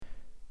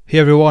Hey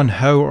everyone,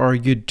 how are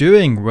you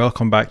doing?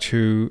 Welcome back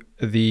to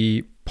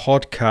the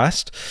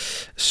podcast.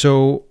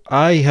 So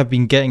I have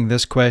been getting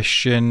this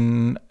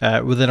question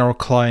within our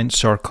client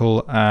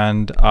circle,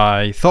 and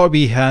I thought it'd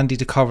be handy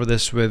to cover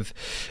this with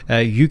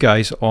you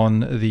guys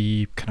on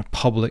the kind of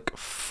public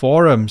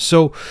forum.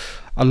 So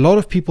a lot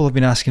of people have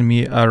been asking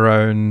me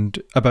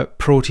about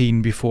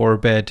protein before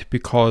bed,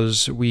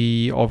 because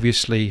we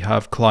obviously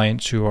have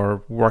clients who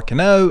are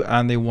working out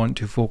and they want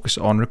to focus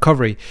on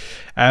recovery.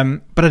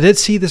 But I did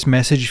see this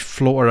message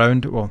float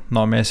around, well,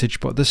 not a message,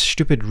 but this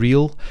stupid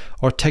reel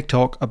or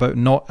TikTok about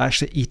not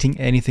actually eating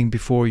anything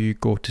before you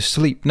go to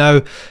sleep.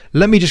 Now,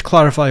 let me just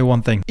clarify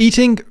one thing.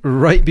 Eating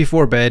right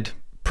before bed,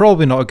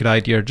 probably not a good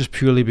idea, just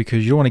purely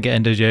because you don't want to get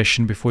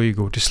indigestion before you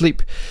go to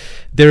sleep.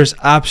 There's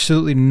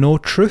absolutely no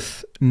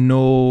truth,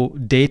 no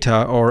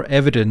data or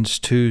evidence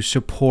to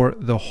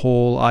support the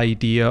whole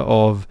idea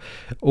of,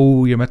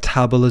 your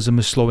metabolism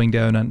is slowing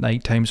down at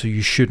nighttime, so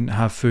you shouldn't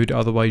have food,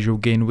 otherwise you'll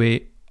gain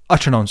weight.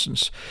 Utter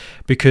nonsense,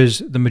 because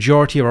the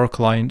majority of our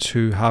clients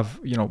who have,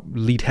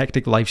 lead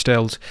hectic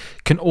lifestyles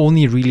can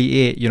only really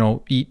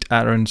eat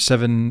at around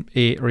 7,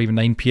 8 or even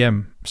 9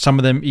 p.m. Some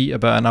of them eat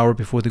about an hour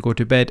before they go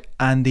to bed,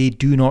 and they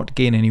do not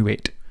gain any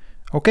weight.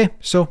 Okay,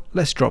 so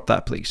let's drop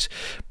that, please.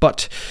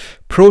 But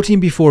protein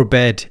before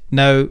bed.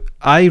 Now,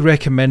 I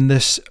recommend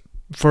this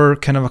for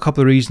kind of a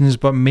couple of reasons,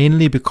 but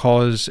mainly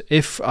because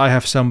if I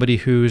have somebody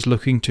who is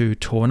looking to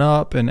tone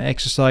up and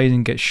exercise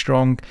and get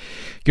strong,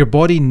 your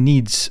body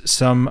needs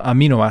some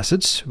amino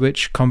acids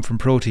which come from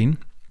protein.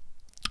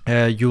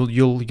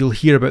 You'll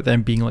hear about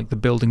them being like the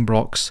building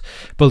blocks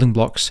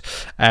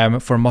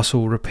for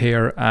muscle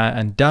repair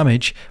and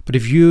damage. But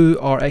if you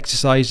are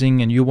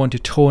exercising and you want to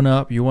tone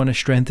up, you want to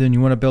strengthen, you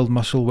want to build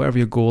muscle, whatever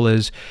your goal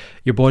is,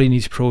 your body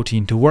needs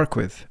protein to work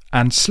with.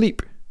 And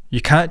sleep. You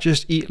can't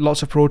just eat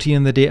lots of protein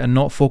in the day and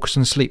not focus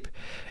on sleep.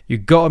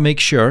 You've got to make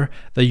sure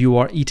that you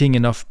are eating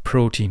enough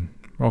protein.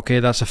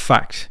 Okay, that's a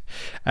fact.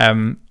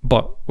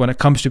 But when it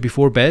comes to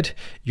before bed,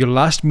 your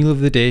last meal of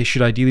the day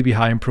should ideally be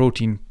high in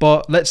protein.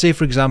 But let's say,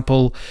 for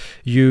example,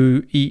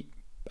 you eat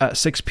at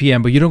 6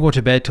 p.m. but you don't go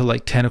to bed till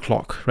like 10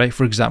 o'clock, right?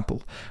 For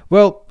example.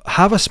 Well,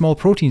 have a small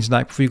protein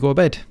snack before you go to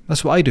bed.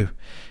 That's what I do.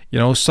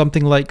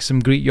 Something like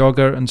some Greek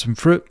yogurt and some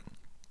fruit.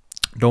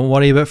 Don't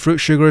worry about fruit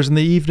sugars in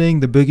the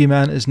evening. The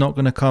boogeyman is not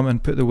going to come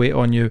and put the weight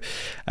on you.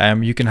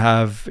 You can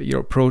have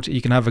your protein.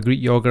 You can have a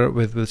Greek yogurt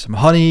with some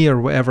honey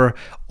or whatever,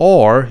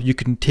 or you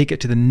can take it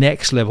to the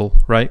next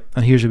level, right?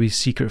 And here's a wee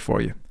secret for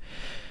you.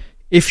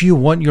 If you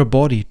want your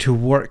body to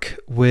work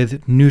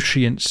with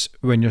nutrients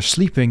when you're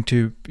sleeping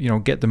to,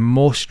 get the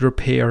most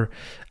repair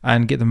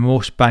and get the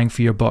most bang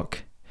for your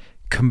buck,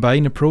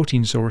 combine a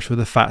protein source with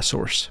a fat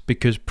source,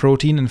 because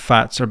protein and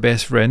fats are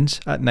best friends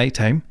at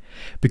nighttime,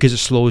 because it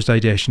slows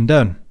digestion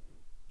down.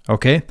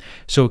 Okay,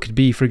 so it could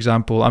be, for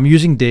example, I'm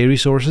using dairy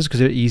sources because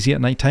they're easy at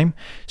nighttime.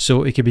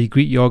 So it could be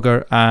Greek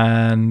yogurt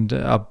and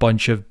a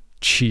bunch of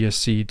chia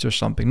seeds or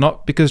something.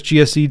 Not because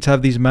chia seeds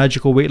have these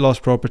magical weight loss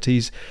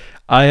properties.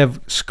 I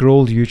have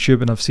scrolled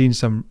YouTube and I've seen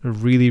some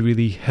really,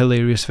 really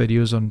hilarious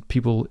videos on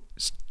people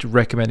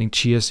recommending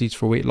chia seeds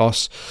for weight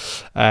loss.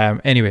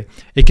 Anyway,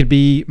 it could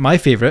be my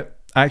favorite.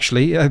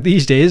 Actually,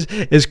 these days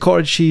is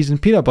cottage cheese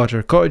and peanut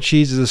butter. Cottage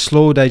cheese is a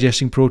slow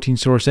digesting protein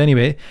source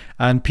anyway,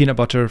 and peanut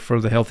butter for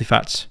the healthy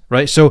fats,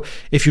 right? So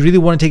if you really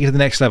want to take it to the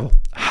next level,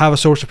 have a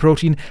source of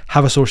protein,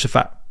 have a source of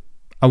fat.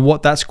 And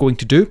what that's going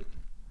to do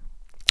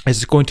is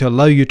it's going to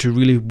allow you to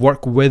really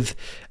work with,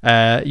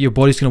 your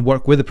body's going to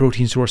work with the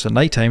protein source at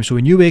nighttime. So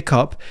when you wake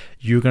up,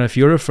 you're going to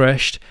feel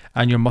refreshed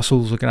and your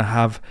muscles are going to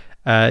have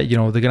they're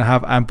going to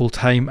have ample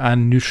time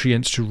and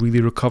nutrients to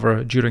really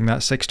recover during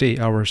that 6 to 8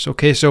 hours.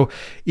 Okay, so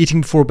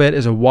eating before bed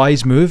is a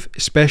wise move,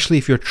 especially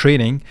if you're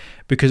training,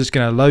 because it's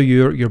going to allow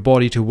your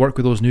body to work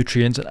with those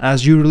nutrients. And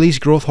as you release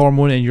growth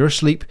hormone in your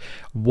sleep,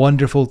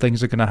 wonderful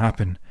things are going to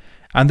happen.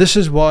 And this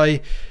is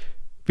why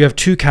we have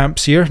two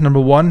camps here. Number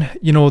one,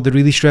 the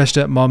really stressed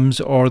out mums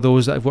or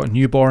those that have got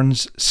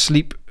newborns.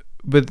 Sleep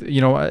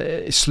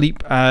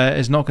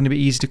is not going to be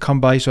easy to come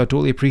by, so I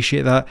totally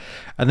appreciate that.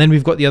 And then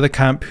we've got the other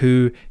camp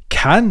who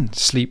can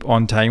sleep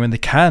on time and they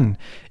can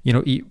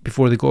eat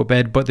before they go to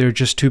bed, but they're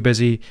just too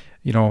busy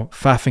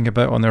faffing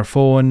about on their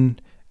phone.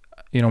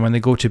 When they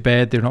go to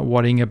bed, they're not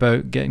worrying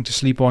about getting to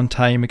sleep on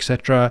time,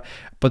 etc.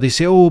 But they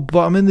say,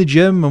 but I'm in the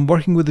gym, I'm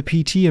working with the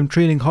PT, I'm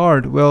training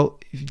hard. Well,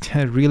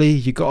 really,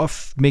 you got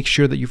to make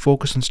sure that you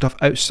focus on stuff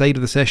outside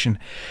of the session.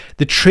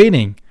 The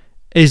training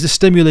is the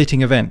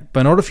stimulating event,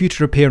 but in order for you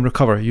to repair and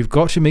recover, you've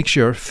got to make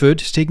sure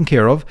food is taken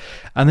care of,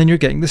 and then you're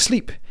getting the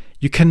sleep.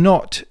 You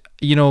cannot,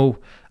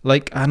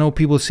 like I know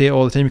people say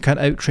all the time, you can't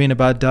out-train a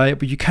bad diet,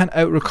 but you can't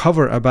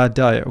out-recover a bad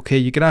diet, okay?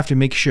 You're going to have to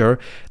make sure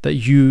that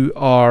you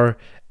are,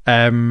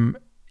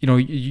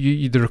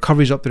 the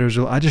recovery's up there as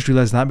well. I just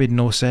realised that made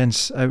no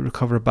sense,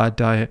 out-recover a bad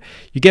diet.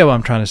 You get what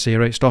I'm trying to say,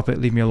 right? Stop it,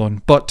 leave me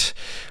alone. But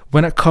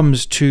when it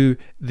comes to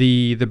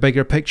the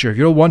bigger picture, if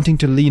you're wanting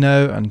to lean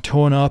out and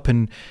tone up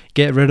and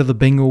get rid of the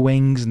bingo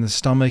wings and the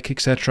stomach,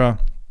 etc.,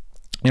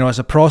 it's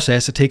a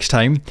process, it takes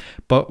time,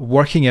 but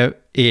working out,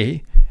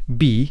 A,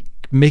 B,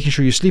 making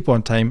sure you sleep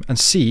on time, and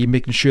C,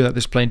 making sure that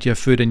there's plenty of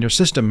food in your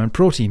system and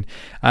protein.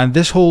 And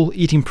this whole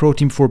eating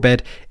protein before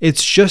bed,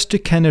 it's just to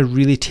kind of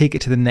really take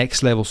it to the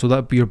next level so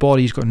that your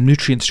body's got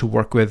nutrients to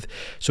work with.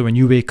 So when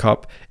you wake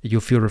up,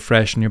 you'll feel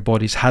refreshed and your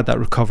body's had that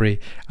recovery.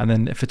 And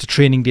then if it's a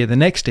training day the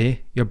next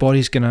day, your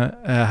body's going to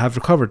have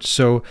recovered.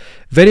 So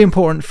very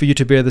important for you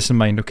to bear this in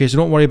mind. Okay, so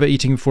don't worry about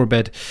eating before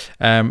bed.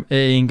 It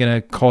ain't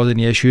going to cause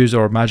any issues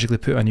or magically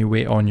put any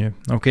weight on you.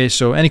 Okay,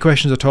 so any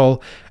questions at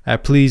all,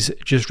 please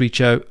just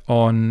reach out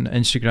on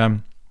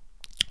Instagram.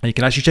 You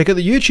can actually check out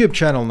the YouTube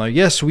channel now.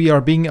 Yes, we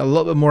are being a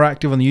little bit more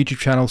active on the YouTube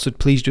channel, so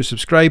please do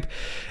subscribe.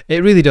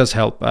 It really does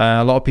help.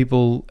 A lot of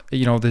people,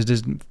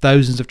 there's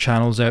thousands of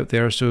channels out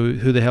there, so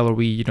who the hell are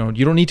we? You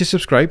don't need to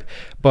subscribe,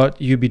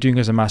 but you'd be doing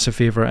us a massive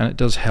favor, and it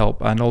does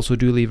help. And also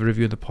do leave a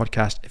review of the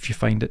podcast if you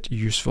find it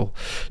useful.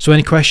 So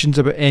any questions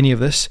about any of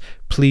this,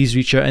 please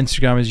reach out.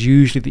 Instagram is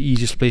usually the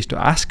easiest place to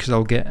ask because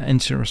I'll get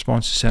instant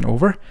responses sent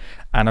over.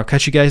 And I'll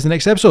catch you guys in the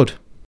next episode.